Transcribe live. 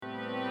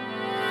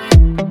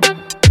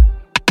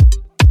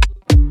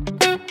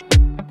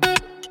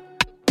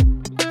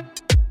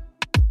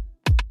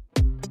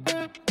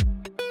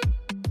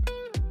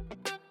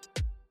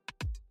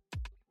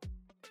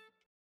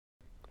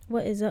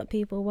What is up,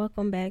 people?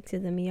 Welcome back to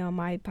the Me on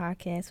My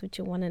podcast with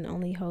your one and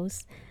only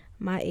host,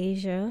 My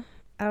Asia.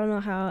 I don't know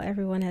how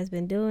everyone has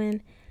been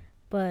doing,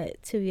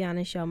 but to be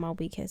honest, y'all, my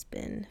week has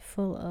been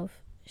full of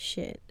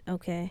shit,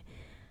 okay?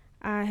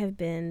 I have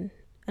been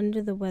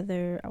under the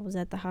weather. I was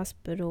at the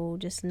hospital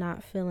just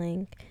not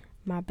feeling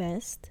my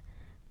best,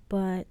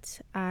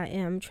 but I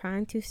am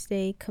trying to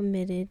stay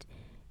committed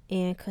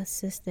and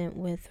consistent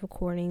with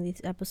recording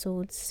these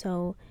episodes.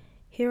 So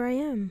here I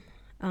am.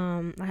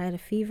 I had a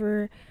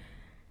fever.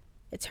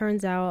 It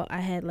turns out I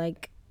had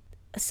like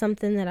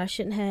something that I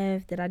shouldn't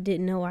have, that I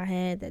didn't know I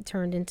had, that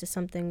turned into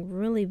something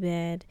really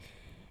bad,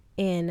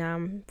 and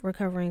I'm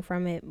recovering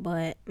from it,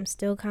 but I'm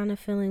still kind of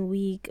feeling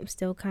weak. I'm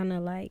still kind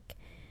of like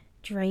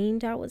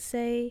drained, I would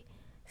say.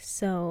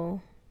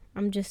 So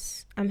I'm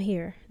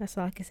here. That's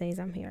all I can say is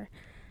I'm here.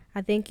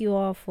 I thank you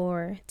all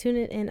for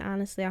tuning in.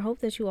 Honestly, I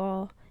hope that you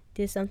all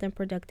did something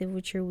productive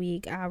with your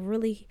week. I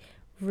really,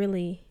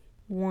 really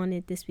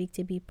wanted this week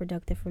to be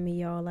productive for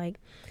me, y'all. Like,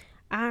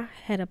 I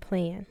had a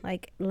plan.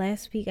 Like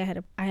last week, I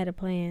had a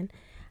plan.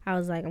 I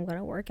was like, I'm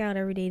gonna work out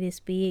every day this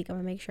week. I'm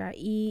gonna make sure I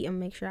eat. I'm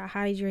gonna make sure I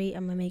hydrate.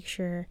 I'm gonna make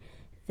sure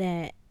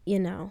that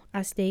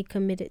I stay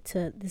committed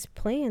to this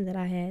plan that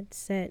I had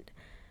set.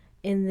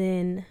 And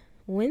then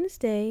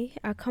Wednesday,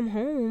 I come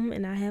home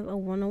and I have a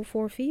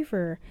 104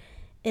 fever,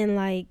 and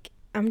like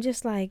I'm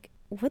just like,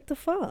 what the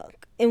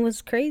fuck? And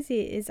what's crazy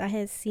is I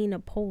had seen a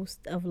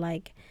post of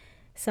like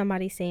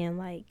somebody saying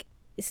like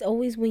it's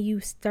always when you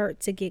start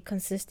to get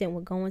consistent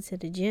with going to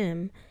the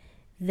gym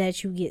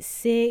that you get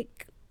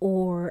sick,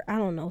 or I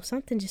don't know,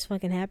 something just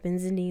fucking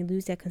happens and then you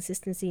lose that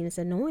consistency, and it's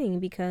annoying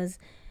because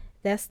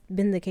that's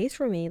been the case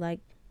for me. Like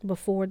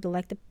before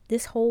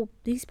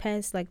these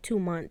past like 2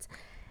 months,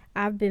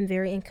 I've been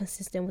very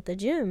inconsistent with the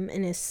gym,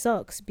 and it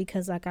sucks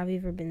because like I've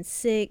either been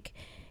sick,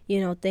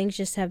 things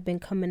just have been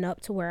coming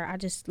up to where I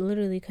just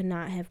literally could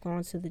not have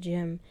gone to the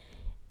gym,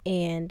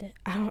 and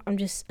I'm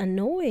just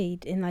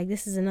annoyed, and like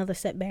this is another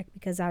setback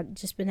because I've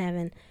just been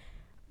having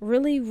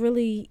really,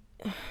 really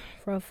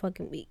rough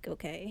fucking week.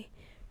 Okay,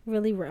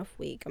 really rough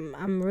week.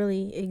 I'm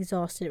really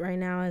exhausted right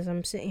now as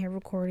I'm sitting here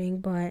recording,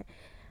 but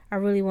I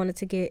really wanted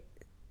to get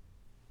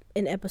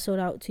an episode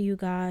out to you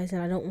guys,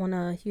 and I don't want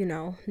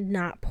to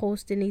not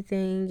post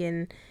anything,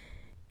 and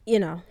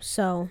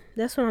so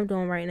that's what I'm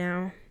doing right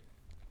now.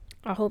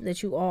 I hope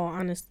that you all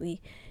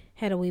honestly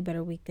had a way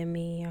better week than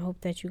me. I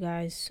hope that you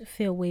guys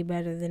feel way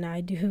better than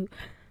I do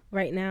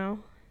right now.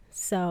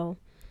 So,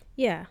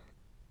 yeah,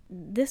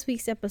 this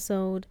week's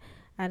episode,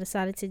 I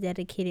decided to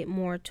dedicate it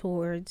more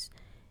towards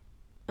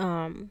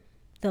the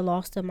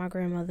loss of my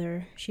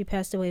grandmother. She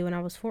passed away when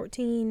I was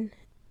 14,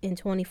 in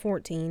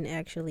 2014,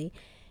 actually.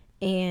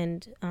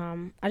 And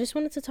I just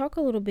wanted to talk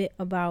a little bit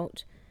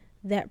about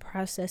that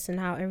process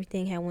and how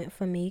everything had went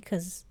for me,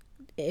 because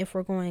if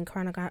we're going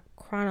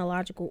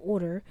chronological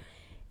order,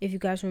 if you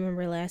guys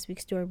remember, last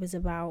week's story was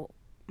about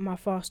my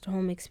foster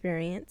home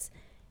experience,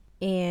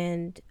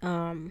 and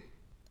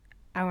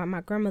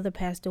my grandmother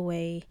passed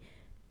away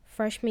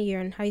freshman year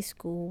in high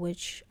school,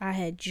 which I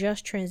had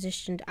just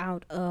transitioned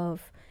out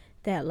of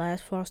that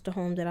last foster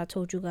home that I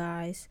told you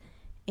guys,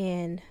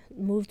 and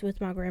moved with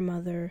my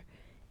grandmother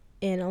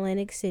in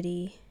Atlantic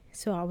City.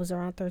 So I was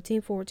around 13,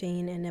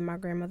 14, and then my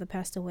grandmother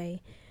passed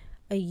away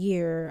a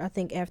year, I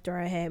think, after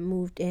I had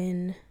moved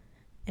in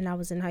and I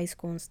was in high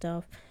school and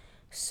stuff.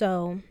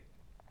 So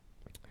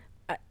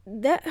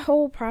that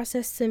whole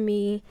process to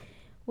me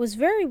was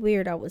very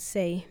weird, I would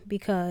say,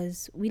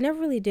 because we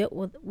never dealt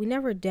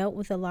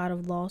with a lot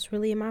of loss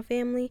really in my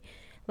family.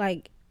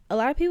 Like, a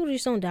lot of people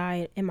just don't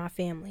die in my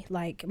family.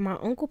 Like, my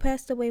uncle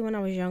passed away when I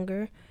was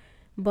younger,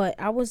 but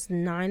I was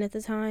 9 at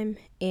the time,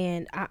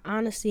 and I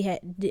honestly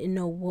didn't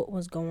know what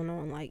was going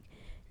on. Like,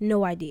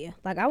 no idea.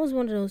 Like, I was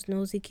one of those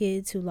nosy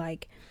kids who,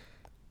 like,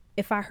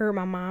 if I heard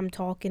my mom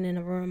talking in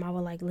a room, I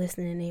would like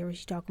listen and hear what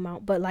she's talking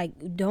about, but like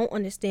don't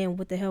understand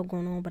what the hell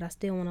going on, but I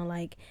still want to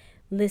like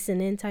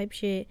listen in type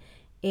shit.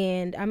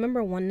 And I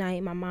remember one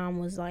night my mom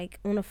was like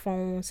on the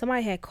phone.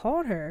 Somebody had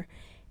called her,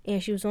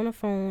 and she was on the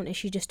phone, and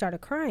she just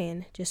started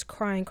crying, just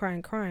crying,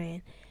 crying,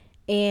 crying.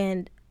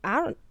 And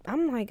I'm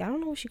like, I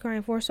don't know what she's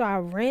crying for. So I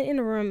ran in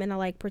the room and I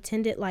like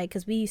pretended like,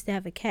 cause we used to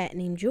have a cat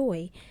named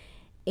Joy,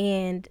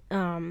 and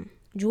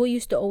Joy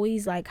used to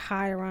always like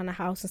hide around the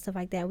house and stuff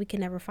like that. We could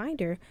never find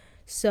her.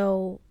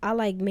 So I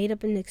like made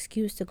up an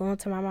excuse to go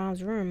into my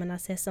mom's room, and I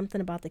said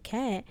something about the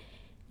cat,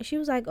 and she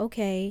was like,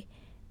 okay.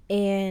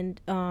 And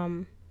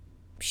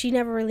she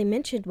never really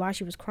mentioned why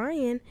she was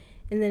crying.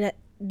 And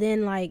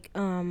then like I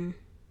don't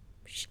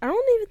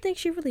even think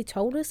she really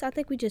told us. I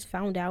think we just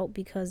found out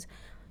because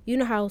you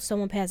know how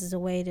someone passes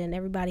away, then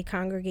everybody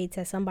congregates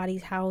at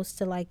somebody's house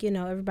to like,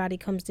 everybody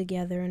comes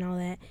together and all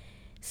that.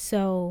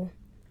 So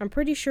I'm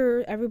pretty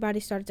sure everybody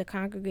started to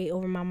congregate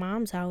over my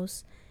mom's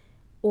house,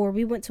 or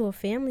we went to a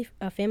family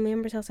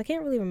member's house. I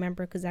can't really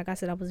remember because, like I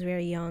said, I was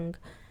very young.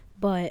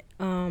 But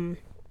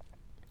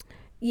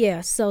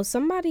yeah. So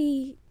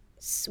somebody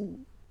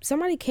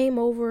came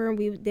over,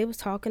 and they was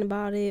talking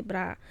about it, but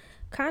I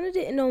kind of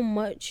didn't know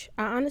much.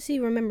 I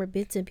honestly remember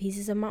bits and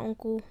pieces of my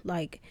uncle,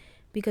 like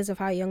because of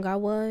how young I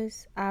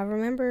was. I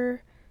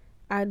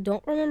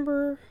don't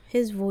remember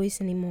his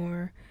voice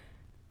anymore.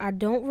 I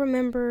don't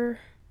remember,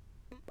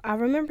 I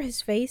remember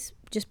his face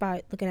just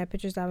by looking at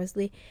pictures,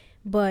 obviously,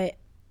 but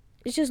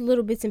it's just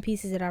little bits and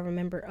pieces that I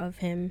remember of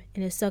him.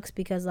 And it sucks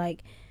because,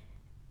 like,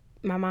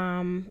 my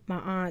mom, my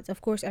aunts,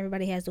 of course,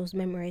 everybody has those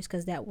memories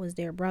because that was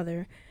their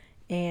brother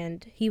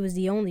and he was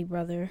the only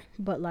brother.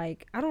 But,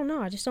 like, I don't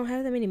know. I just don't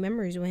have that many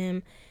memories with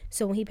him.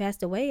 So when he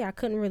passed away, I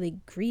couldn't really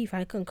grieve.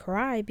 I couldn't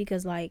cry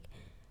because, like,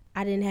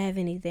 I didn't have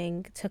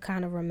anything to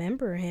kind of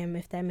remember him,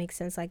 if that makes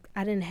sense. Like,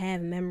 I didn't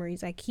have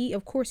memories. Like,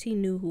 of course, he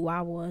knew who I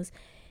was.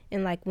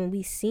 And, like, when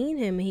we seen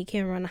him and he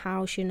came around the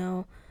house,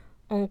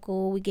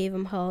 uncle, we gave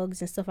him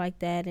hugs and stuff like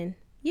that. And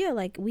yeah,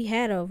 like, we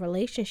had a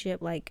relationship.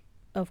 Like,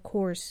 of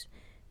course,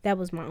 that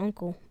was my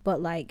uncle.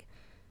 But, like,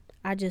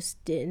 I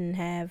just didn't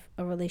have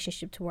a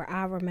relationship to where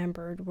I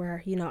remembered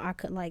where, I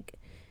could, like,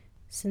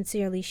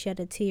 sincerely shed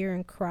a tear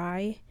and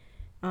cry.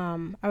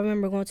 I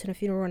remember going to the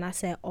funeral and I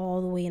sat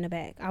all the way in the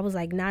back. I was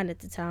like 9 at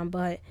the time,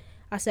 but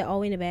I sat all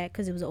the way in the back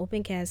because it was an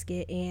open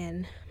casket.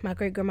 And my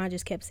great grandma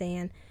just kept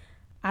saying,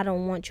 I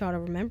don't want y'all to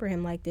remember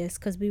him like this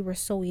because we were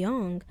so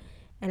young.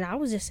 And I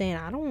was just saying,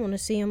 I don't want to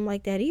see him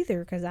like that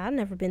either because I've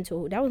never been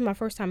to, that was my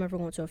first time ever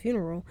going to a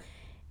funeral.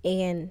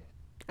 And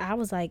I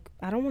was like,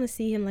 I don't want to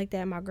see him like that.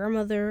 I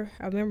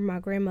remember my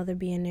grandmother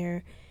being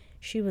there.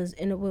 She was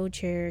in a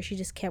wheelchair. She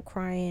just kept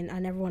crying. I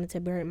never wanted to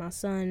bury my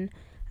son.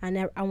 I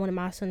wanted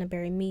my son to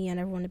bury me. I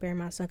never wanted to bury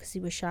my son because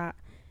he was shot.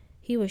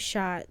 He was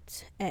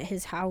shot at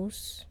his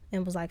house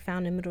and was, like,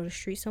 found in the middle of the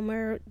street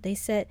somewhere. They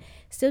said,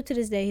 still to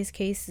this day, his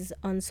case is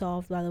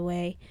unsolved, by the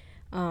way.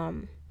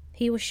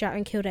 He was shot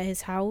and killed at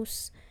his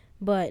house,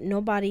 but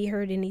nobody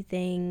heard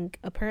anything.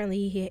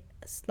 Apparently,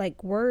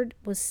 word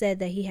was said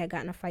that he had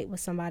gotten a fight with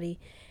somebody.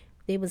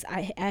 They was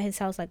at his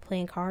house, like,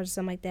 playing cards or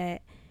something like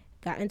that.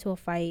 Got into a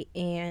fight,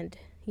 and,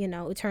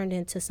 it turned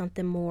into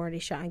something more. They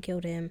shot and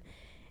killed him,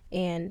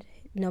 and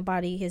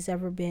nobody has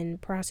ever been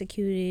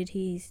prosecuted.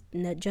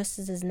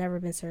 Justice has never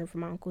been served for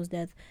my uncle's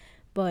death.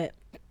 But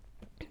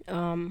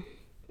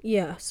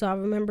yeah, so I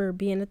remember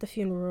being at the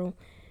funeral,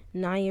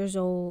 9 years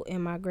old,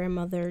 and my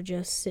grandmother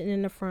just sitting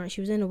in the front.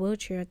 She was in a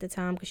wheelchair at the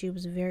time because she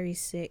was very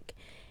sick.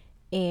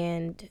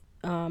 And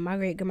my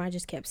great grandma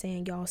just kept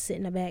saying, y'all sit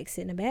in the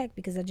back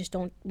because I just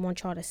don't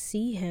want y'all to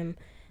see him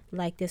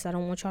like this. I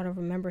don't want y'all to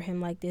remember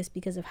him like this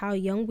because of how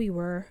young we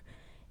were.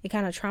 It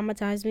kind of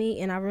traumatized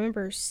me. And I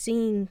remember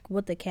seeing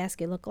what the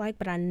casket looked like,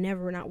 but I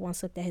never not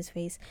once looked at his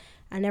face.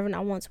 I never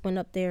not once went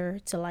up there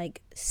to,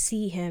 like,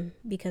 see him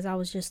because I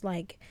was just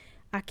like,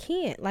 I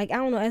can't. Like, I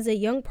don't know, as a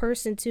young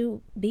person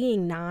too,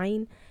 being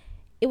 9,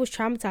 it was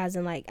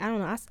traumatizing. Like, I don't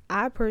know,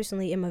 I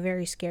personally am a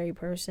very scary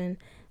person.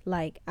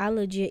 Like, I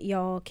legit,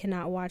 y'all,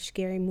 cannot watch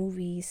scary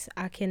movies.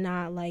 I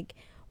cannot, like,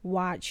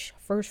 watch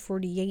First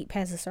 48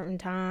 past a certain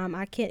time.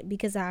 I can't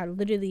because I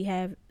literally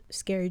have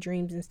scary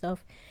dreams and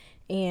stuff.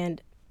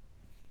 And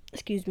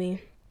excuse me,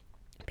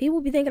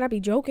 people be thinking I be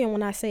joking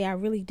when I say I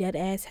really dead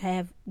ass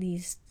have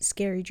these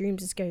scary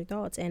dreams and scary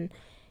thoughts, and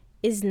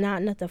it's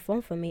not nothing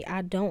fun for me.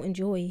 I don't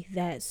enjoy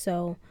that.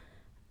 So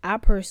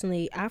I've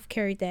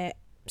carried that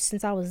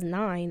since I was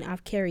 9.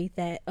 I've carried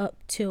that up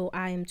till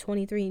I am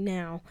 23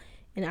 now,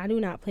 and I do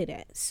not play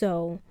that.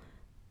 So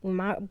when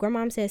my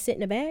grandmom said sit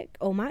in the back,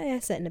 oh, my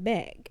ass sat in the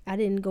back. I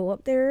didn't go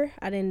up there.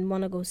 I didn't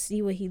want to go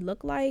see what he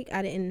looked like.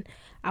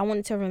 I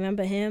wanted to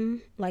remember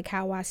him like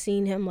how I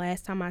seen him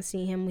last time I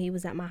seen him when he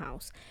was at my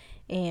house.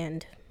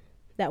 And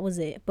that was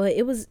it. But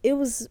it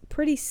was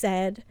pretty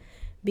sad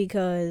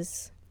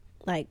because,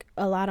 like,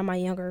 a lot of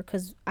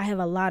because I have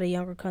a lot of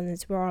younger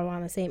cousins. We're all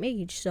around the same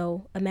age.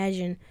 So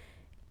imagine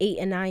 8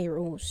 and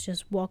 9-year-olds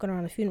just walking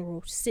around the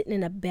funeral, sitting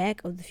in the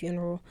back of the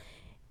funeral.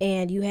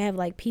 And you have,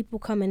 like, people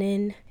coming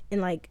in. And,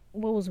 like,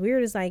 what was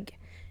weird is, like,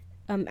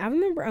 I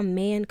remember a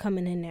man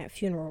coming in that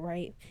funeral,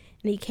 right?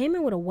 And he came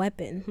in with a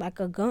weapon, like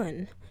a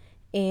gun.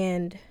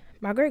 And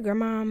my great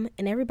grandmom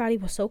and everybody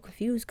was so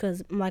confused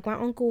because, like, my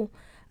uncle,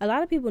 a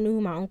lot of people knew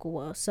who my uncle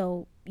was.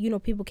 So,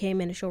 people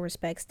came in to show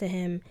respects to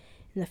him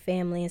and the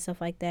family and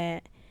stuff like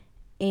that.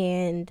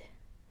 And,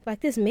 like,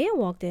 this man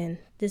walked in,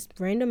 this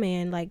random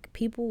man. Like,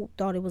 people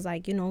thought it was,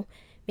 like,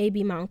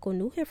 maybe my uncle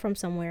knew him from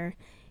somewhere.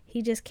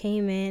 He just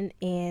came in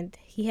and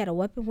he had a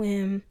weapon with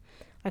him,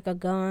 like a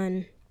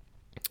gun,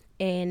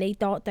 and they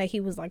thought that he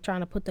was, like,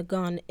 trying to put the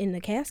gun in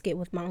the casket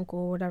with my uncle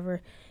or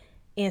whatever,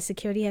 and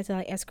security had to,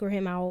 like, escort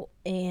him out.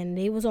 And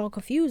they was all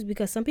confused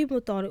because some people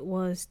thought it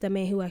was the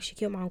man who actually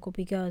killed my uncle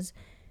because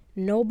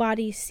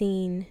nobody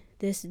seen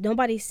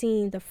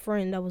the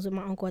friend that was with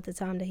my uncle at the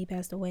time that he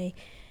passed away.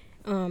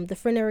 The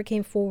friend never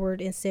came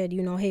forward and said,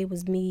 hey, it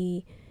was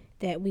me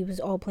that we was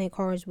all playing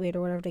cards with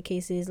or whatever the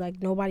case is.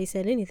 Like, nobody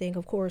said anything.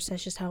 Of course,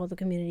 that's just how the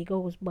community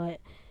goes,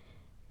 but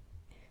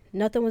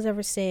nothing was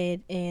ever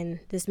said. And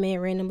this man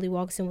randomly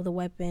walks in with a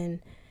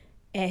weapon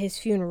at his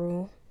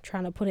funeral,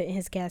 trying to put it in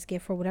his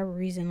casket for whatever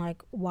reason.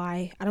 Like,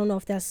 why? I don't know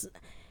if that's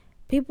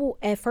people.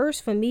 At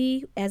first, for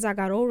me, as I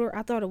got older,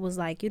 I thought it was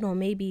like,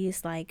 maybe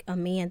it's like a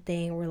man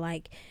thing where,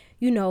 like,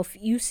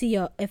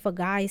 if a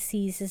guy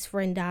sees his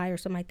friend die or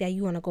something like that,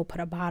 you want to go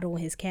put a bottle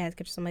in his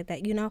casket or something like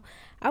that.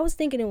 I was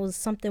thinking it was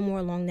something more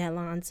along that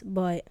lines,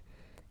 but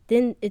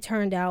then it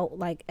turned out,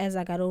 like, as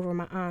I got older,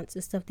 my aunts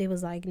and stuff, they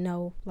was like,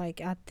 no, like,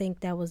 I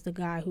think that was the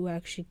guy who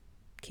actually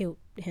killed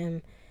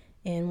him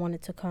and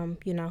wanted to come,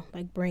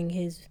 like, bring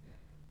his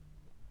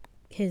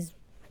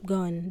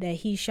gun that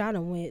he shot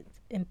him with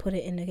and put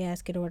it in the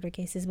casket or whatever the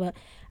case is. But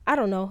I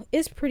don't know.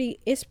 It's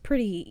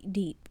pretty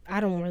deep. I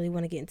don't really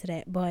want to get into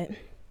that, but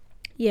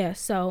yeah.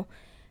 So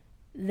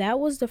that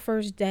was the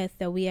first death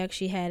that we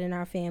actually had in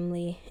our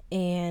family,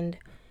 and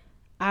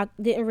I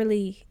didn't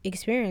really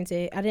experience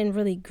it. I didn't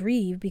really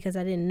grieve because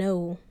I didn't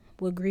know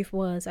what grief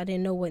was. I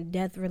didn't know what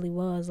death really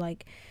was.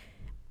 Like,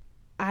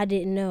 I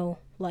didn't know.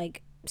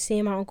 Like,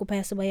 seeing my uncle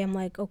pass away, I'm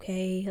like,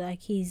 okay,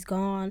 like, he's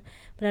gone,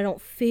 but I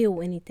don't feel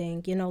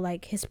anything.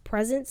 Like, his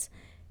presence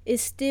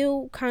is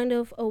still kind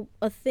of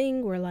a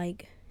thing where,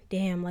 like,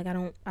 damn, like,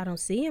 I don't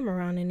see him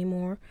around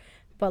anymore.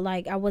 But,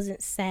 like, I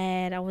wasn't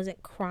sad, I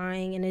wasn't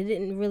crying, and it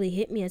didn't really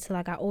hit me until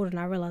I got older and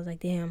I realized, like,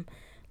 damn,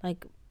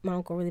 like, my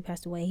uncle really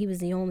passed away. He was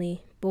the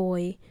only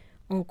boy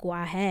uncle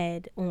I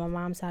had on my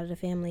mom's side of the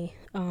family.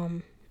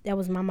 That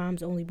was my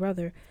mom's only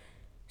brother.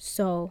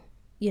 So,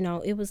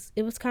 it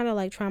was kind of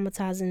like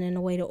traumatizing in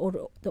a way.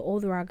 The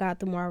older I got,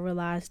 the more I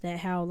realized that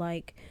how,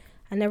 like,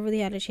 I never really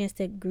had a chance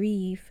to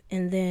grieve.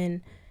 And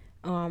then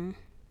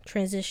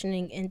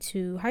transitioning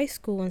into high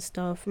school and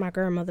stuff, my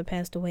grandmother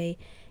passed away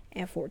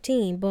at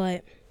 14.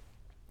 But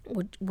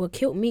what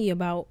killed me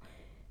about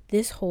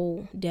this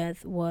whole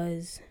death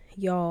was,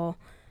 y'all,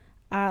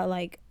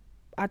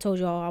 I told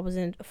y'all I was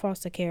in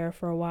foster care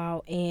for a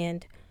while,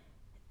 and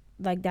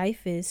like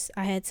Dyfus,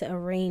 I had to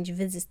arrange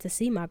visits to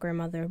see my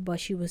grandmother, but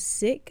she was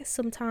sick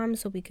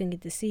sometimes, so we couldn't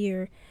get to see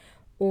her,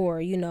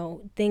 or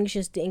things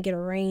just didn't get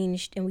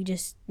arranged, and we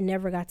just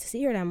never got to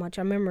see her that much.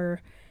 I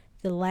remember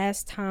the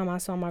last time I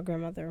saw my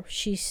grandmother,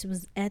 she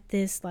was at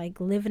this like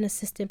living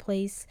assistant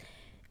place,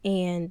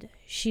 and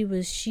she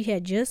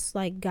had just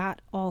like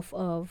got off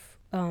of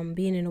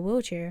being in a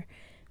wheelchair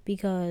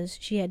because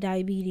she had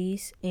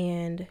diabetes,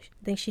 and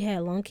I think she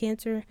had lung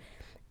cancer,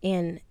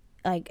 and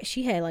like I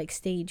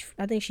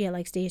think she had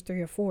like stage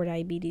 3 or 4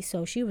 diabetes,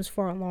 so she was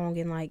far along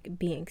in like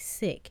being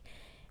sick.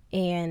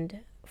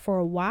 And for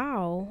a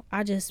while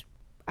I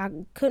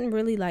couldn't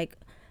really like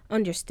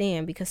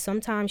understand, because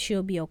sometimes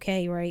she'll be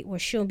okay, right, where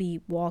she'll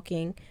be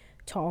walking,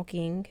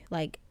 talking,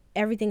 like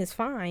everything is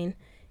fine.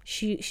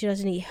 She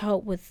doesn't need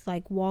help with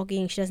like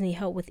walking, she doesn't need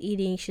help with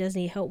eating, she doesn't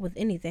need help with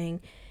anything.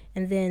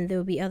 And then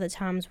there'll be other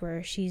times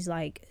where she's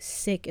like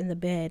sick in the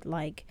bed,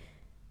 like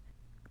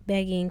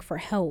begging for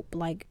help,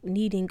 like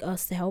needing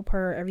us to help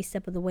her every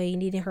step of the way,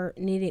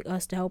 needing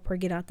us to help her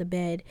get out the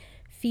bed,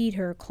 feed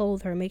her,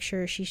 clothe her, make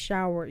sure she's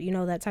showered,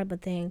 that type of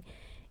thing.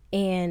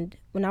 And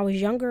when I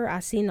was younger,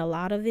 I seen a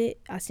lot of it.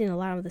 I seen a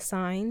lot of the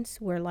signs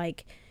where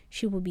like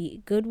she would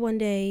be good one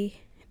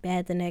day,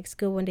 bad the next,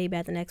 good one day,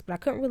 bad the next. But I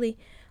couldn't really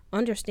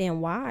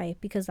understand why,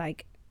 because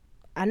like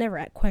I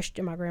never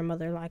questioned my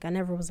grandmother. Like, I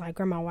never was like,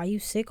 Grandma, why you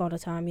sick all the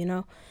time?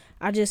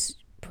 I just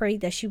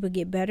prayed that she would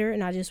get better,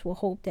 and I just would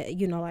hope that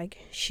like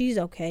she's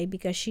okay,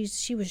 because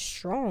she was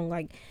strong.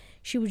 Like,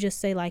 she would just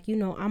say like,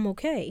 I'm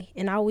okay,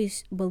 and I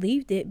always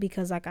believed it,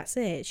 because like I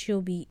said,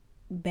 she'll be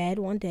bad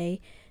one day,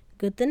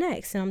 good the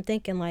next. And I'm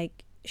thinking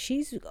like,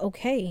 she's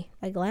okay.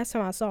 Like, last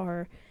time I saw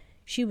her,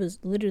 she was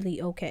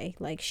literally okay.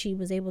 Like, she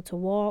was able to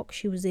walk,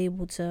 she was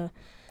able to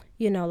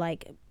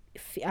like,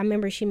 I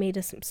remember she made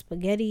us some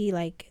spaghetti.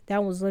 Like,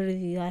 that was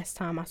literally the last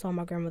time I saw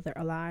my grandmother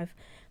alive.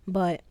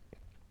 But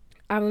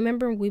I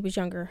remember when we was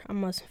younger. I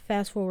must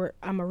fast forward.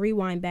 I'm going to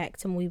rewind back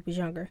to when we was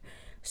younger.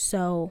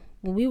 So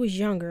when we was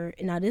younger,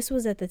 now this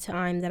was at the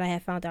time that I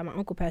had found out my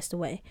uncle passed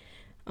away.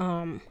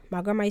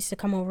 My grandma used to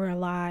come over a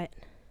lot,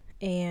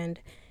 and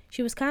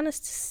she was kind of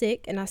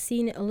sick, and I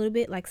seen it a little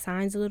bit, like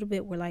signs a little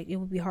bit where like it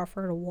would be hard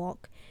for her to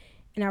walk.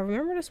 And I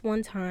remember this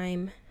one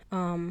time,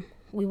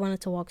 we wanted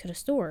to walk to the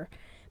store,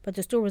 but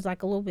the store was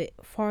like a little bit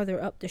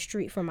farther up the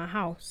street from my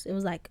house. It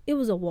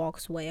was a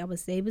walk's way, I would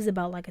say. It was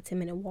about like a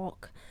 10-minute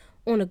walk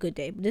on a good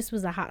day, but this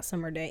was a hot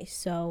summer day,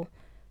 so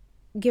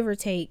give or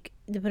take,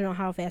 depending on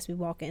how fast we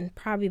walking,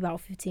 probably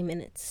about 15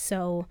 minutes.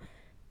 So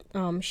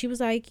she was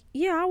like,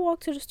 yeah, I'll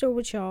walk to the store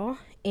with y'all.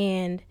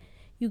 And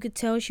you could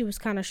tell she was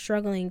kind of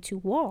struggling to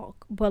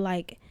walk, but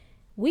like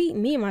we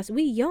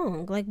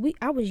young, like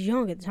I was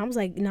young at the time. I was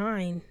like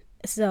 9,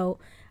 so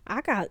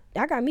I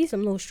got me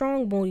some little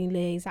strong bony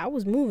legs. I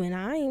was moving.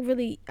 I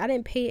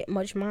didn't pay it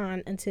much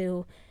mind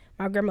until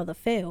my grandmother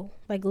fell,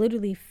 like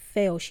literally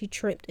fell. She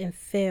tripped and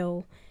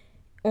fell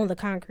on the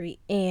concrete,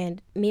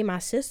 and me and my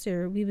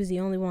sister, we was the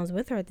only ones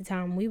with her at the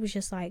time. We was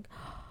just like,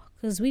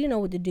 because we didn't know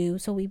what to do,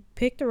 so we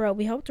picked her up,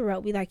 we helped her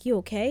up. We like, you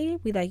okay?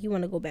 We like, you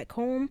want to go back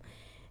home?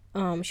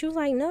 She was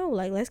like, no,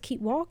 like, let's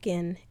keep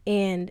walking.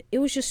 And it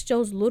was just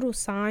those little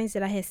signs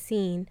that I had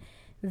seen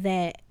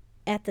that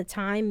at the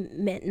time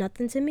meant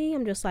nothing to me.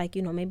 I'm just like,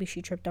 maybe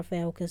she tripped or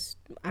fell, because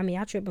I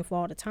trip and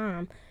fall all the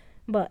time.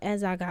 But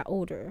as I got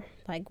older,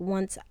 like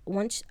once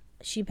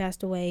she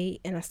passed away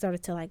and I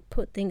started to like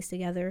put things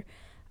together,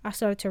 I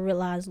started to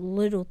realize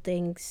little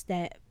things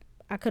that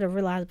I could have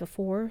realized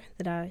before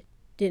that I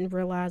didn't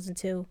realize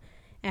until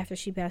after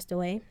she passed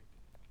away.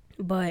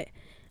 But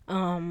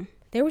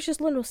there was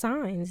just little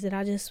signs that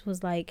I just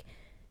was like,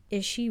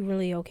 is she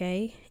really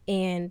okay?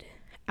 And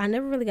I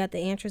never really got the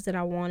answers that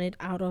I wanted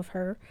out of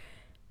her,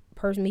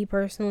 me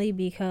personally,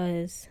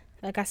 because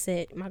like I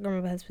said, my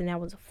grandma passed when I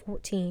was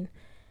 14.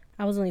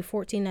 I was only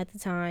 14 at the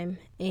time,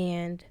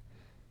 and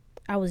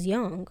I was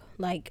young.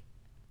 Like,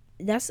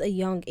 that's a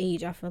young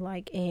age, I feel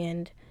like.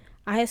 And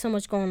I had so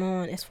much going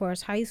on as far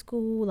as high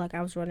school. Like,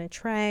 I was running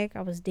track,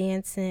 I was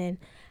dancing,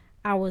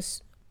 I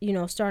was,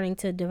 starting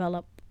to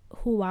develop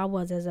who I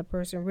was as a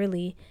person,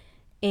 really.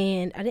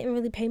 And I didn't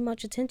really pay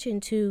much attention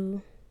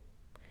to,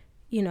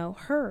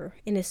 her.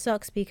 And it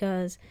sucks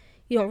because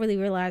you don't really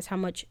realize how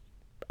much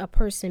a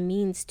person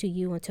means to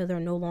you until they're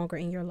no longer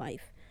in your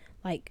life.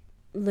 Like,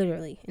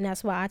 literally. And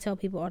that's why I tell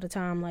people all the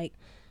time, like,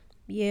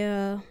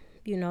 yeah,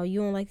 you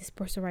don't like this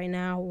person right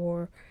now,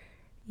 or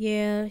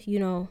yeah,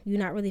 you're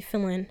not really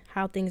feeling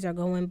how things are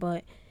going,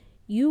 but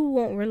you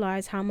won't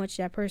realize how much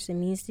that person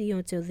means to you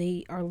until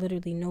they are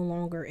literally no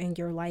longer in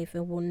your life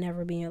and will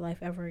never be in your life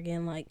ever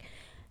again. Like,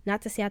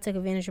 not to say I took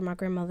advantage of my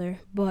grandmother,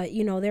 but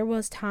there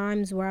was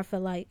times where I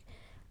felt like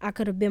I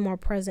could have been more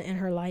present in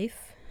her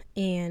life.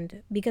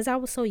 And because I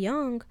was so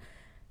young,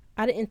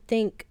 I didn't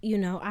think,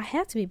 I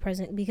had to be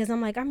present because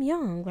I'm like, I'm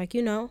young. Like,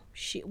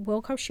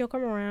 she'll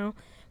come around.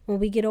 When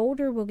we get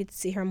older, we'll get to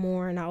see her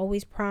more. And I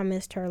always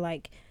promised her,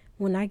 like,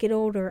 when I get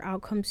older, I'll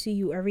come see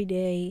you every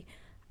day.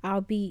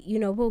 I'll be,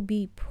 we'll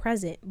be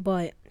present.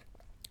 But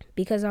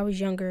because I was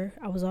younger,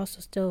 I was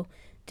also still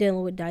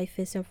dealing with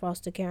DIFUS and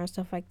foster care and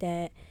stuff like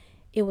that.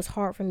 It was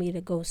hard for me to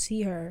go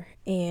see her.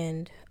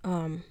 And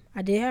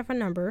I did have her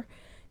number.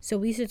 So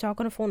we used to talk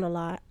on the phone a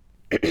lot.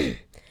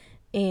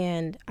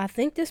 And I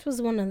think this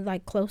was one of,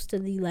 like, close to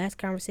the last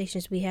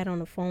conversations we had on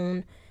the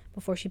phone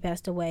before she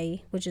passed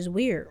away, which is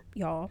weird,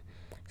 y'all.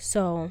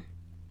 So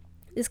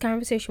this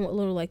conversation went a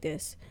little like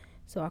this.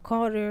 So I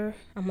called her.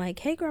 I'm like,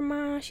 hey,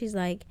 grandma. She's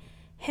like,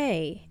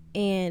 hey.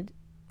 And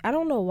I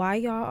don't know why,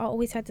 y'all. I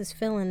always had this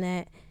feeling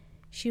that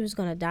she was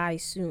going to die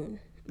soon.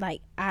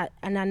 Like, I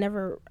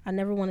never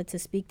wanted to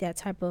speak that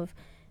type of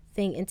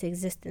thing into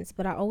existence.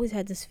 But I always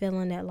had this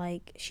feeling that,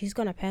 like, she's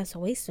going to pass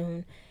away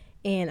soon.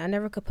 And I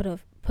never could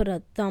put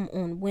a thumb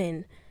on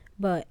when.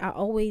 But I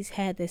always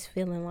had this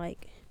feeling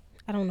like,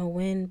 I don't know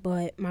when,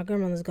 but my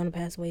grandmother's going to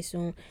pass away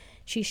soon.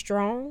 She's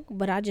strong,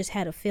 but I just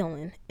had a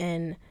feeling.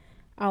 And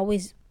I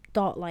always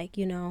thought, like,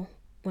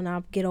 when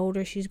I get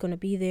older, she's going to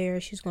be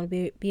there. She's going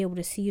to be able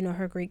to see,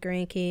 her great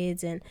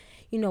grandkids and,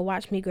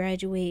 watch me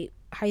graduate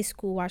high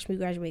school, watch me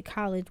graduate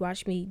college,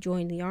 watch me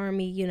join the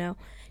army,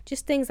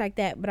 just things like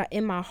that. But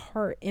in my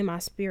heart, in my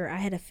spirit, I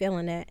had a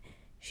feeling that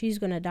she's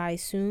going to die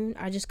soon.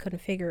 I just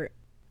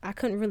I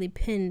couldn't really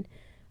pin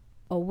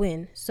a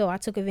when. So I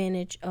took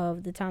advantage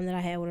of the time that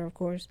I had with her, of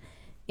course,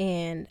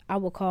 and I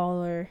would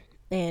call her.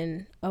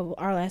 And of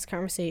our last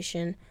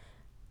conversation,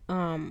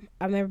 I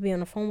remember being on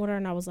the phone with her,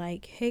 and I was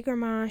like, hey,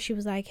 grandma. She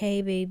was like,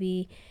 hey,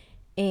 baby.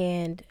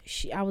 And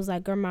I was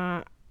like,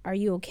 grandma, are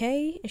you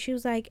okay? And she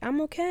was like, I'm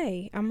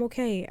okay.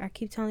 I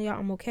keep telling y'all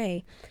I'm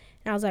okay.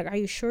 And I was like, are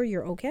you sure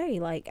you're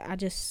okay? Like, I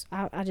just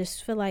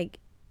feel like,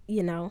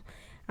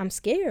 I'm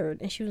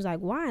scared. And she was like,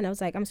 why? And I was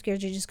like, I'm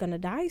scared you're just going to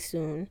die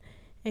soon.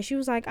 And she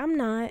was like, I'm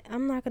not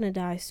going to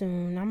die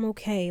soon. I'm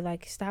okay.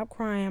 Like, stop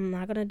crying. I'm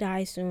not going to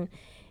die soon.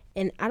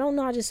 And I don't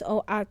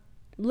know. I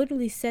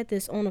literally said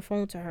this on the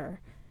phone to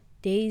her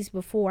days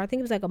before. I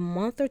think it was like a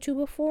month or two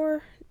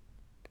before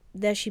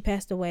that she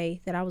passed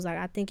away, that I was like,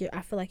 I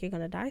feel like you're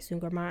going to die soon,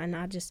 grandma. And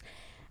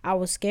I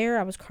was scared.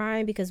 I was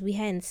crying because we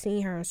hadn't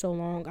seen her in so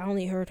long. I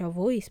only heard her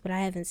voice, but I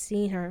hadn't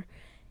seen her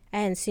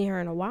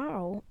in a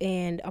while.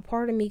 And a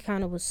part of me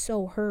kind of was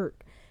so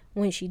hurt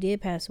when she did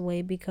pass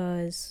away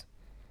because,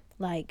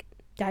 like,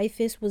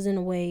 DIFUS was in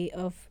a way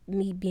of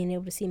me being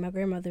able to see my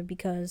grandmother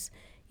because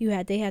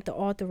they had to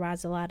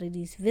authorize a lot of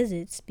these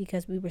visits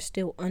because we were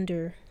still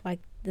under, like,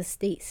 the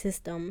state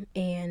system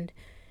and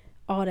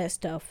all that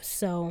stuff.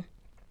 So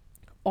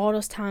all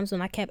those times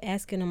when I kept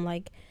asking them,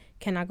 like,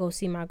 can I go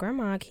see my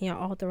grandma? Can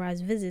y'all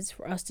authorize visits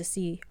for us to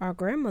see our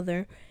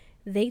grandmother?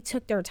 They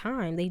took their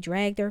time. They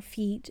dragged their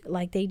feet.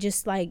 Like, they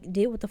just, like,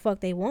 did what the fuck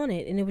they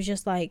wanted. And it was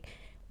just like,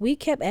 we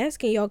kept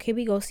asking y'all, can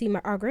we go see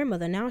our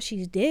grandmother? Now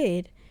she's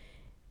dead.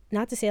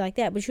 Not to say like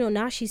that, but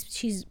now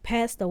she's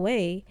passed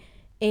away,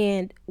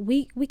 and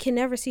we can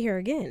never see her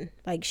again.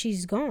 Like,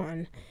 she's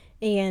gone.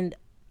 And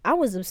I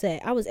was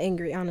upset. I was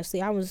angry,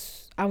 honestly. I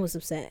was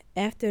upset.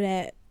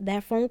 After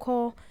that phone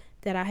call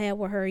that I had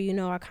with her,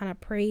 I kind of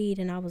prayed,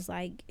 and I was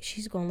like,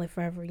 she's going to live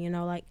forever,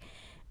 like,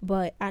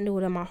 but I knew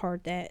it in my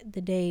heart that the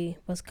day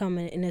was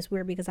coming. And it's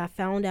weird because I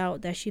found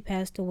out that she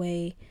passed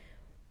away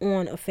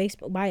on a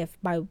Facebook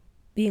by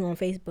being on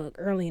Facebook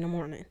early in the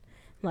morning.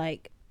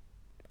 Like,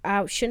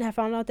 I shouldn't have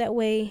found out that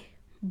way,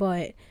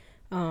 but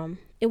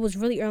it was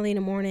really early in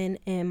the morning,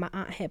 and my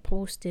aunt had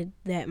posted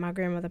that my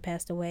grandmother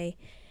passed away,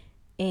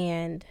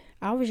 and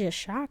I was just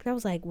shocked. I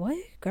was like, what?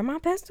 Grandma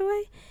passed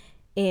away?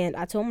 And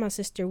I told my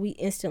sister, we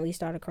instantly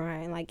started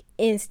crying. Like,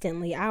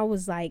 instantly. I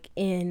was like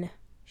in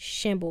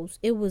shambles.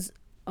 It was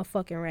a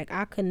fucking wreck.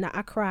 I could not,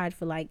 I cried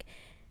for like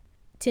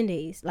 10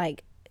 days,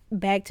 like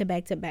back to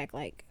back to back.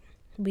 Like,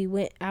 we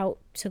went out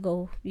to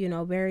go,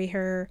 bury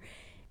her.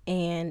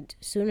 And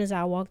soon as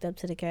I walked up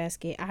to the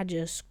casket, I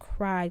just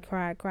cried,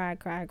 cried, cried,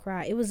 cried,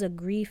 cried. It was a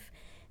grief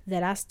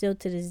that I still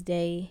to this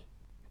day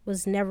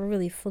was never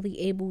really fully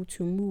able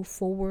to move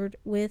forward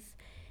with,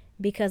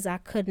 because I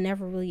could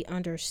never really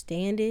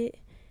understand it.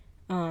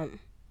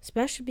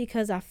 Especially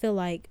because I feel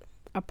like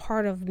a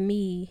part of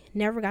me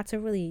never got to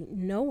really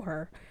know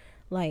her.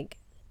 Like,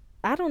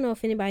 I don't know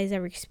if anybody's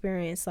ever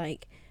experienced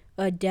like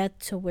a death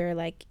to where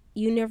like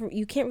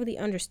you can't really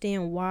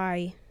understand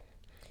why.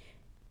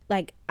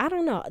 Like, I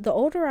don't know, the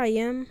older I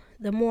am,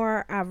 the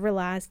more I've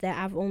realized that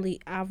I've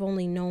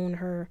only known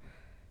her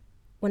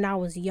when I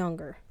was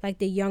younger, like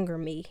the younger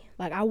me.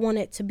 Like, I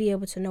wanted to be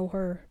able to know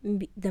her,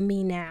 the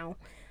me now,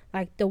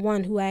 like the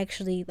one who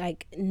actually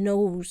like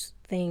knows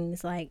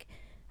things. Like,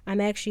 I'm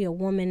actually a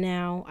woman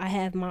now. I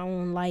have my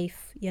own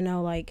life,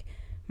 like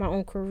my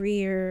own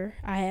career.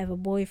 I have a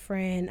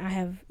boyfriend. I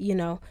have,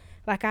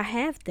 like I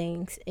have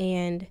things.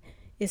 And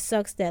it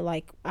sucks that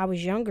like I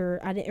was younger,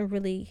 I didn't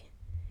really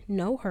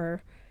know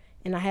her,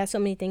 and I had so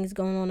many things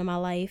going on in my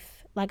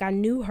life. Like, I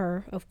knew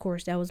her, of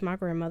course, that was my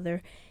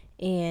grandmother.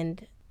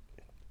 And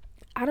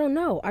I don't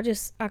know. I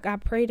just like I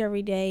prayed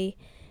every day.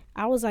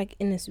 I was like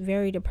in this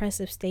very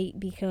depressive state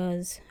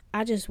because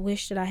I just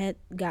wish that I had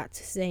got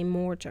to say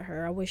more to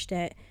her. I wish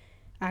that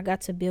I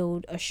got to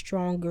build a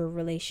stronger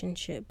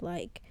relationship.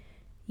 Like,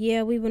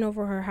 yeah, we went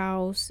over her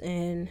house,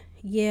 and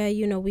yeah,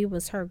 we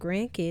was her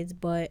grandkids,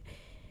 but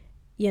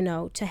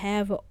to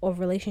have a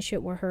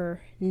relationship with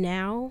her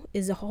now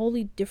is a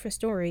wholly different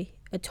story,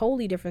 a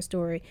totally different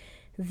story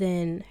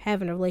than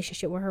having a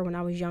relationship with her when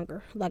I was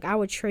younger. Like, I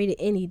would trade it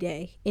any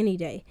day, any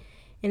day.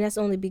 And that's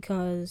only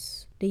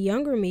because the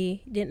younger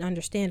me didn't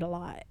understand a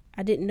lot.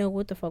 I didn't know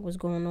what the fuck was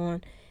going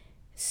on.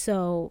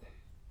 So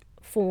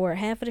for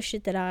half of the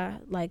shit that I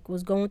like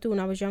was going through when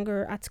I was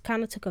younger, I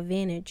kind of took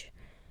advantage.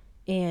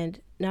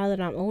 And now that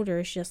I'm older,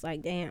 it's just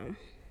like, damn,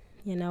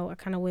 I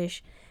kind of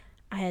wish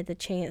I had the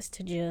chance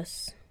to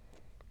just,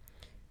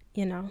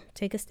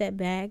 take a step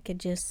back and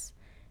just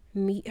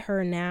meet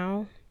her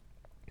now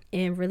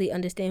and really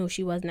understand who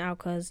she was now.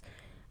 Because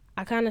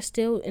I kind of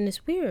still, and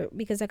it's weird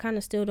because I kind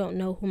of still don't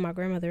know who my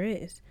grandmother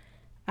is.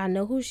 I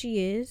know who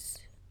she is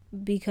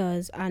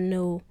because I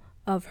know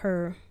of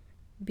her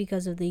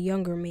because of the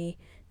younger me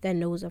that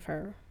knows of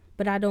her.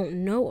 But I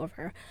don't know of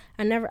her.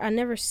 I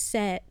never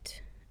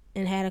sat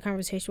and had a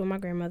conversation with my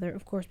grandmother,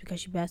 of course, because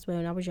she passed away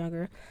when I was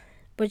younger.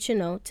 But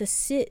to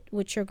sit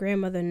with your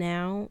grandmother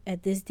now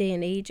at this day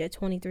and age at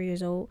 23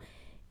 years old,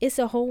 it's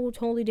a whole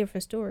totally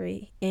different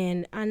story.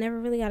 And I never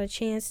really got a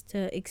chance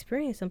to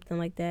experience something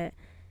like that.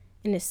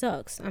 And it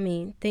sucks. I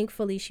mean,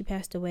 thankfully she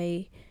passed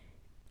away.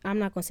 I'm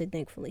not going to say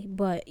thankfully,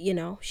 but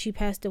she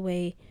passed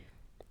away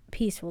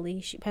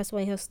peacefully. She passed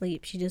away in her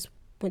sleep. She just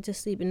went to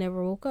sleep and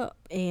never woke up.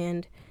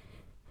 And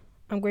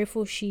I'm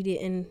grateful she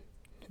didn't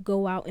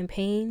go out in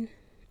pain.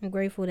 I'm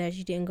grateful that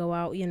she didn't go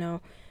out,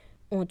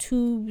 on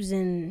tubes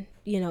and,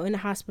 in the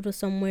hospital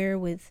somewhere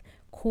with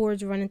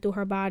cords running through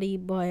her body.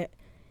 But,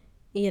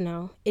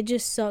 it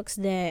just sucks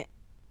that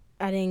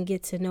I didn't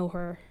get to know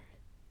her.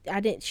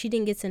 She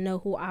didn't get to know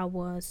who I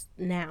was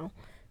now,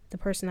 the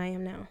person I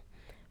am now.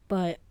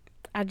 But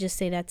I just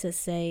say that to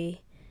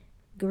say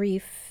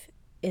grief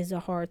is a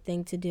hard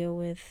thing to deal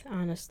with,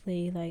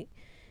 honestly. Like,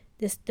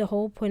 the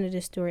whole point of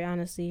this story,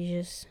 honestly,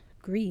 is just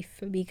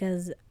grief,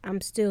 because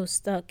I'm still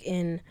stuck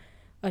in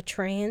a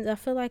trance, I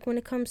feel like, when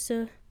it comes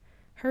to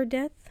her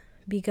death,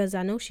 because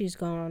I know she's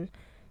gone,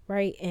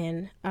 right?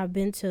 And I've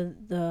been to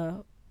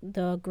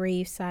the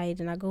grave site,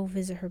 and I go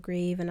visit her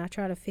grave, and I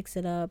try to fix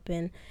it up,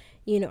 and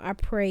I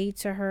pray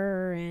to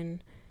her,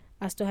 and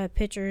I still have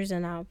pictures,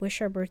 and I wish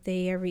her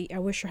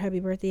happy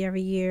birthday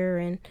every year.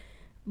 And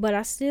but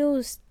I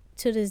still,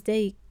 to this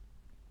day,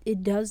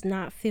 it does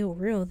not feel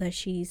real that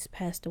she's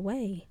passed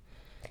away.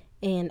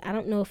 And I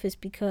don't know if it's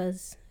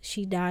because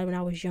she died when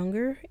I was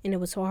younger and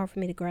it was so hard for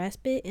me to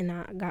grasp it, and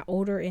I got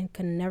older and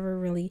could never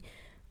really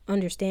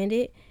understand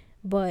it.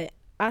 But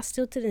I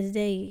still to this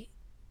day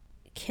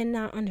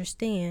cannot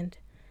understand.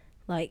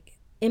 Like,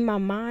 in my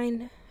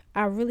mind,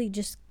 I really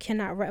just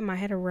cannot wrap my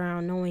head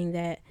around knowing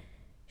that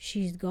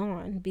she's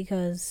gone,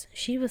 because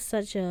she was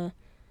such a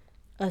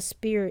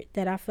spirit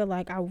that I feel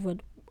like I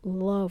would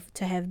love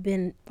to have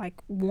been like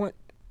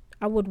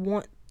I would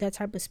want that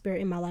type of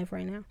spirit in my life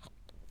right now.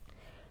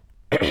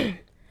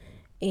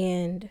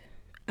 And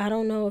I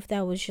don't know if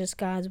that was just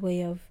God's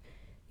way of,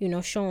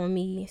 showing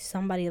me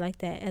somebody like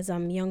that as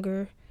I'm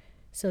younger,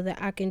 so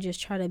that I can just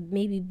try to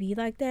maybe be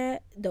like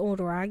that the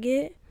older I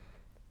get.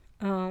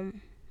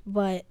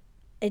 But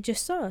it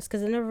just sucks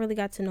because I never really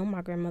got to know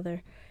my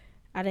grandmother.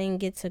 I didn't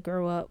get to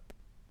grow up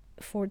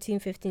 14,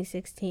 15,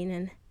 16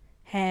 and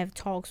have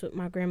talks with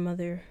my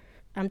grandmother.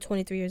 I'm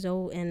 23 years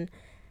old and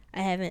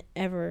I haven't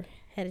ever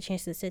had a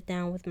chance to sit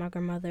down with my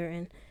grandmother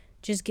and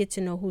just get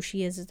to know who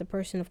she is as a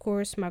person. Of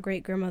course, my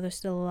great grandmother's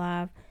still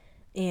alive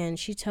and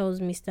she tells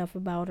me stuff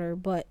about her,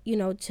 but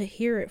to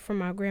hear it from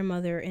my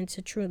grandmother and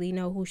to truly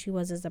know who she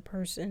was as a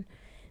person,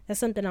 that's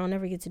something I'll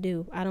never get to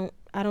do. I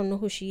don't know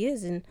who she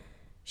is, and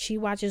she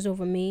watches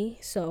over me,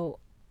 so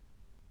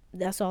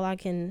that's all I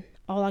can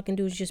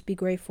do is just be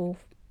grateful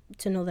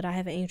to know that I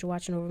have an angel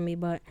watching over me.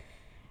 But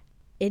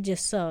it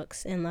just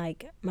sucks. And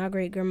like my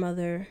great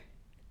grandmother,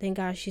 thank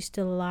God she's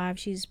still alive.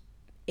 She's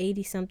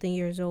 80 something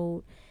years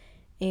old,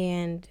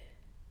 and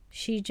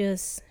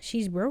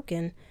she's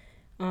broken.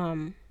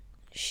 um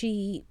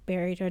she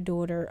buried her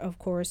daughter, of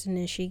course, and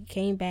then she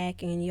came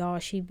back, and y'all,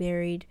 she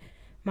buried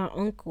my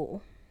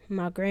uncle,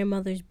 my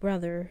grandmother's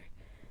brother,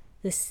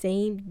 the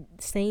same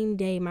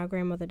day my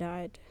grandmother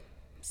died.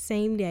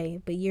 Same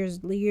day, but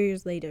years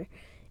later,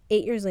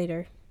 8 years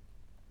later,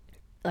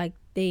 like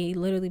they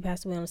literally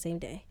passed away on the same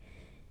day.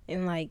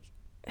 And like,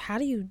 how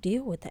do you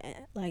deal with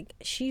that? Like,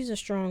 she's a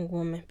strong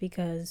woman,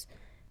 because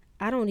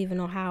I don't even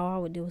know how I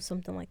would deal with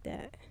something like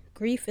that.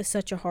 Grief is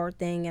such a hard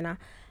thing, and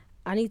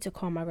I need to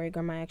call my great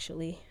grandma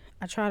actually.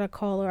 I try to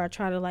call her. I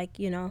try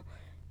to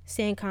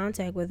stay in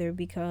contact with her,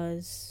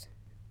 because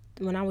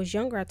when I was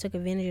younger, I took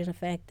advantage of the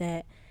fact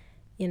that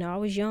I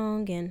was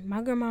young and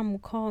my grandma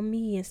would call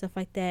me and stuff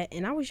like that,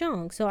 and I was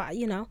young, so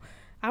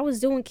I was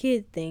doing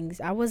kid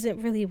things. I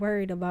wasn't really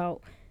worried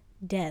about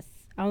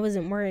death. I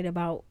wasn't worried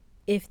about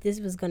if this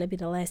was gonna be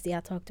the last day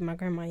I talked to my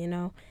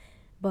grandma.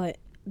 But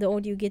the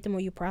older you get, the more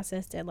you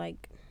process that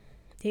like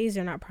days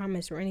are not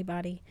promised for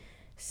anybody.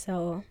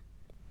 So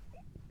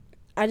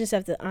I just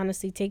have to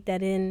honestly take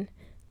that in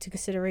to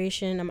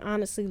consideration. I'm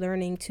honestly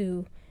learning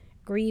to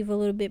grieve a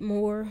little bit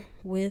more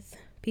with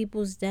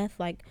people's death.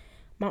 Like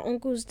my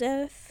uncle's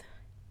death,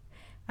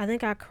 I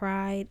think I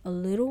cried a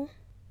little,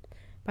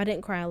 but I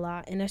didn't cry a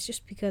lot. And that's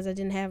just because I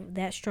didn't have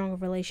that strong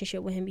of a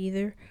relationship with him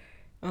either.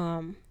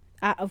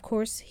 Of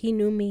course, he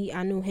knew me,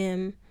 I knew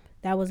him.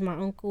 That was my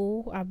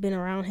uncle. I've been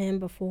around him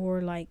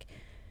before,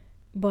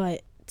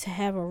 but to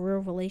have a real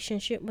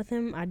relationship with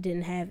him, I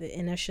didn't have it.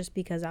 And that's just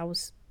because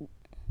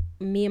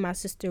me and my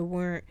sister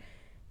weren't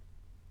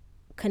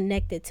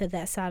connected to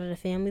that side of the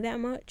family that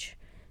much.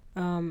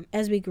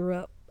 As we grew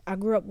up, I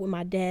grew up with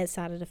my dad's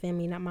side of the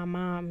family, not my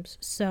mom's.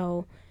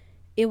 So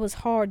it was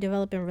hard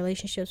developing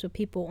relationships with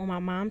people on my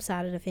mom's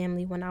side of the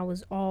family when I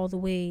was all the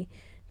way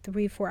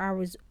 3-4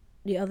 hours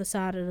the other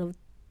side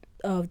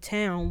of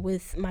town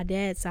with my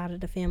dad's side of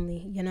the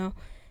family.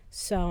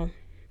 So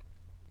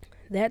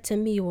that to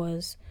me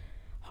was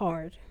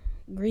hard.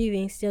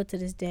 Grieving still to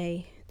this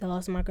day, the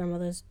loss of my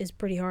grandmother is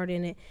pretty hard,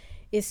 and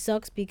it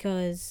sucks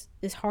because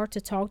it's hard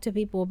to talk to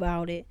people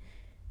about it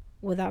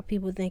without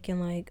people thinking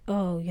like,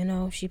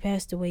 oh, she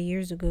passed away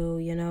years ago,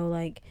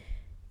 like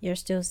you're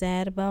still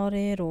sad about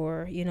it,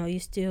 or you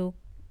still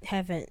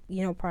haven't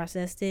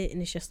processed it.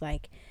 And it's just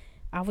like,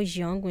 I was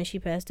young when she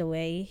passed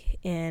away,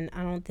 and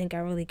I don't think I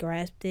really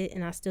grasped it,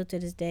 and I still to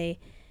this day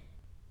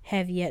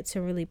have yet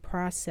to really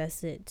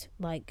process it,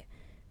 like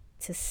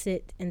to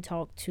sit and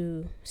talk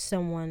to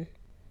someone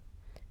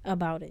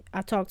about it.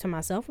 I talked to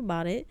myself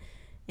about it,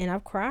 and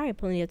I've cried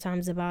plenty of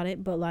times about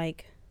it, but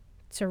like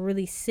to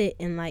really sit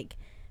and like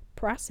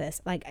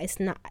process, like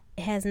it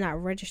has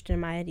not registered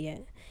in my head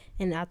yet.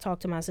 And I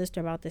talked to my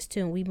sister about this too,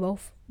 and we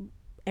both,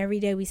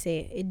 every day we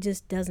say it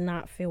just does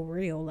not feel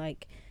real.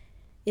 Like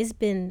it's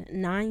been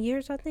 9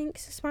 years, I think,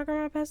 since my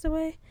grandma passed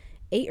away,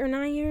 8 or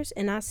 9 years,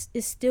 and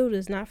it still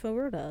does not feel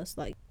real to us.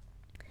 Like,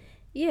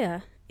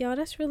 yeah, y'all,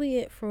 that's really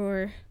it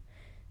for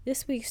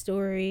this week's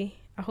story.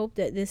 I hope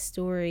that this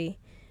story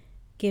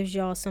gives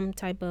y'all some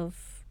type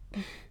of,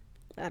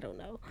 I don't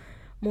know,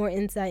 more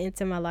insight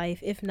into my life.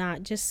 If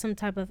not, just some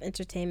type of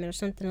entertainment or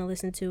something to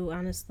listen to.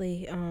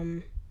 Honestly,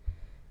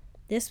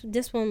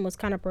 this one was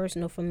kind of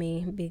personal for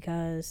me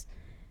because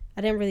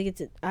I've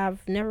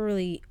never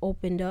really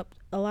opened up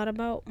a lot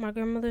about my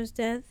grandmother's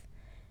death,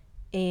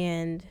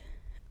 and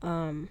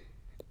I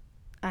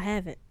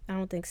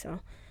don't think so.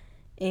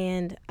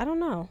 And I don't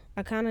know,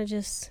 I kind of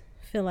just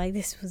feel like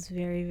this was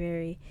very,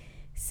 very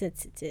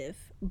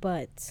sensitive,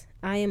 but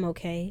I am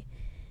okay.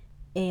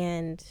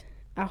 And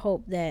I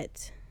hope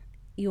that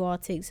you all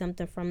take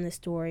something from this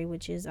story,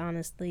 which is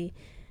honestly,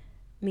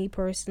 me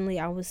personally,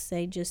 I would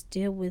say just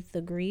deal with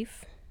the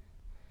grief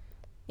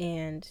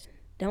and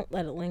don't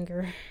let it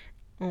linger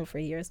on for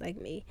years like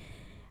me.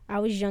 I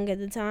was young at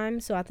the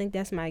time, so I think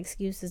that's my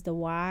excuse as to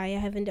why I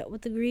haven't dealt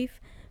with the grief.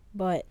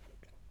 But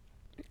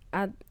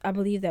I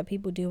believe that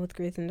people deal with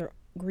grief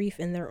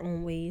in their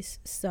own ways.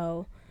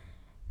 So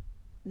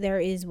there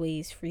is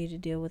ways for you to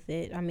deal with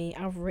it. I mean,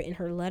 I've written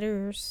her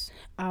letters.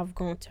 I've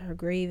gone to her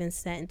grave and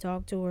sat and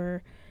talked to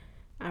her.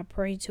 I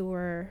pray to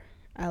her.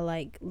 I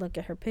look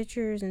at her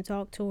pictures and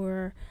talk to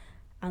her.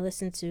 I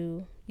listen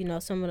to,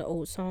 some of the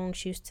old songs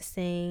she used to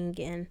sing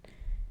and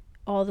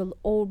all the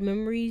old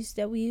memories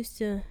that we used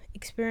to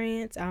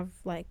experience.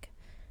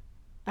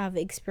 I've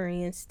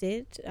experienced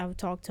it. I've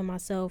talked to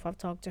myself. I've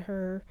talked to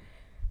her,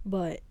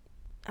 but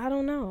I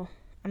don't know.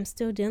 I'm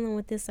still dealing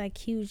with this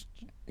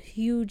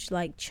huge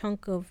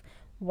chunk of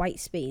white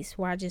space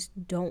where I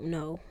just don't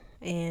know.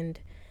 And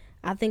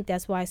I think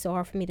that's why it's so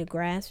hard for me to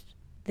grasp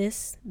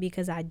this,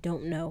 because I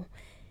don't know.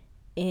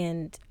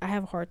 And I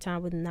have a hard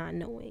time with not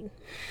knowing.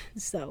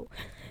 So,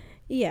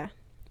 yeah.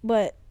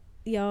 But,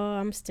 y'all,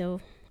 I'm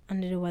still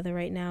under the weather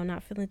right now,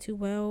 not feeling too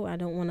well. I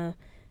don't want to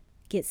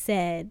get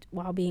sad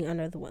while being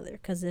under the weather,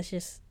 because it's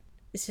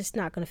just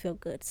not going to feel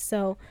good.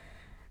 So,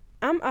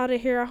 I'm out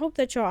of here. I hope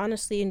that y'all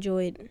honestly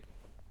enjoyed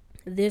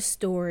this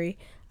story.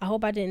 I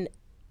hope I didn't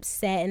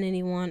sadden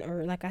anyone,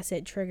 or, like I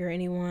said, trigger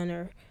anyone,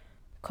 or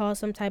cause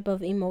some type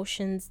of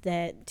emotions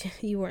that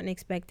you weren't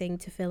expecting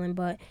to feel in.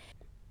 But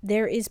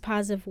there is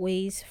positive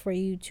ways for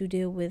you to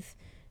deal with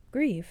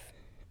grief.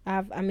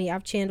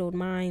 I've channeled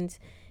minds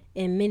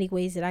in many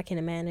ways that I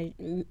can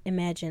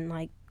imagine.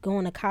 Like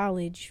going to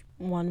college,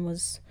 one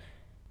was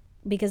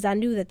because I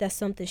knew that that's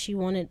something she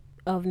wanted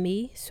of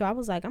me. So I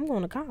was like, I'm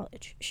going to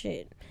college.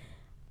 Shit.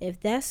 If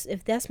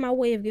that's my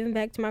way of giving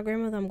back to my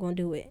grandmother, I'm going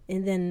to do it.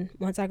 And then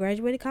once I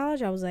graduated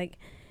college, I was like,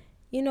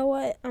 you know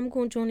what? I'm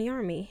going to join the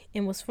army.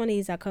 And what's funny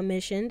is I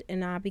commissioned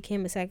and I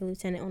became a second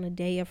lieutenant on the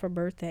day of her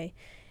birthday.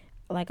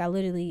 Like I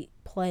literally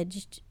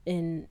pledged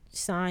and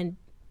signed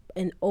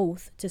an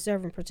oath to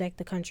serve and protect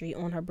the country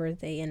on her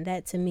birthday. And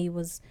that to me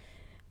was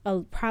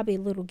probably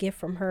a little gift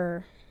from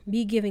her,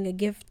 me giving a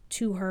gift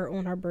to her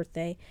on her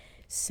birthday.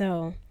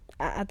 So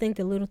I think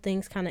the little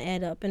things kind of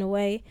add up in a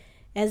way.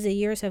 As the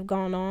years have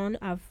gone on,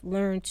 I've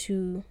learned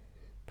to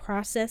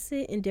process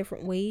it in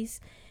different ways.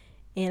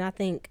 And I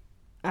think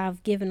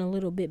I've given a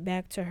little bit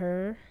back to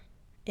her.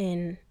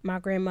 And my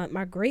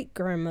great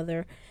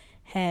grandmother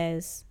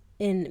has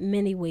in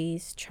many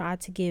ways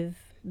tried to give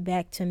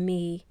back to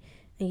me.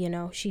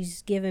 And,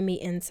 she's given me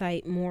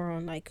insight more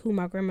on like who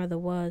my grandmother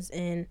was,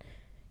 and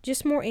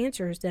just more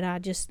answers that I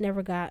just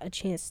never got a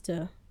chance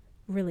to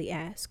really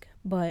ask.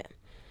 But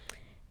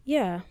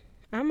yeah,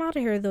 I'm out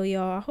of here though,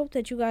 y'all. I hope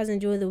that you guys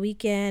enjoy the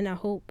weekend. I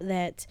hope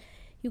that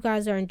you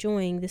guys are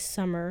enjoying this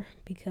summer,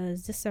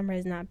 because this summer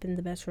has not been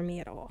the best for me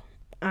at all.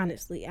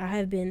 Honestly, I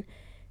have been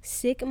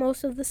sick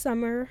most of the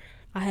summer.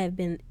 I have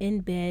been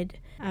in bed.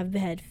 I've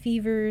had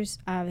fevers.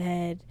 I've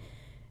had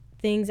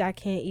things I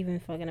can't even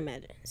fucking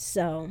imagine.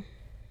 So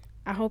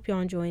I hope y'all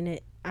enjoying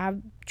it.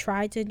 I've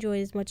tried to enjoy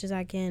it as much as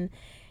I can.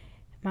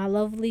 My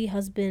lovely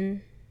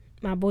husband,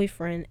 my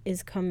boyfriend,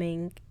 is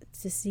coming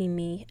to see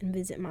me and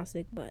visit my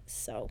sick butt.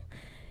 So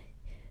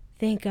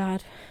thank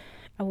God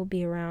I will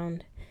be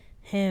around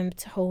him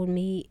to hold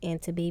me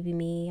and to baby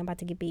me. I'm about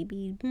to get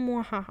babied.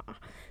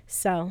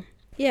 So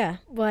yeah,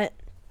 but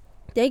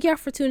thank y'all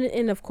for tuning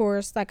in. Of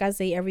course, like I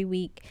say every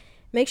week,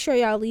 make sure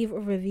y'all leave a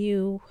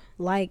review,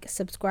 like,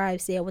 subscribe,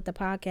 say it with the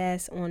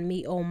podcast on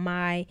me, on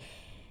my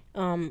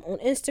on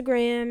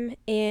Instagram.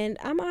 And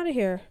I'm out of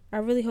here. I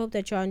really hope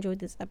that y'all enjoyed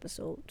this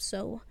episode.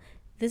 So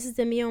this is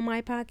the Me on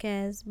My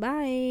podcast.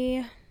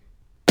 Bye.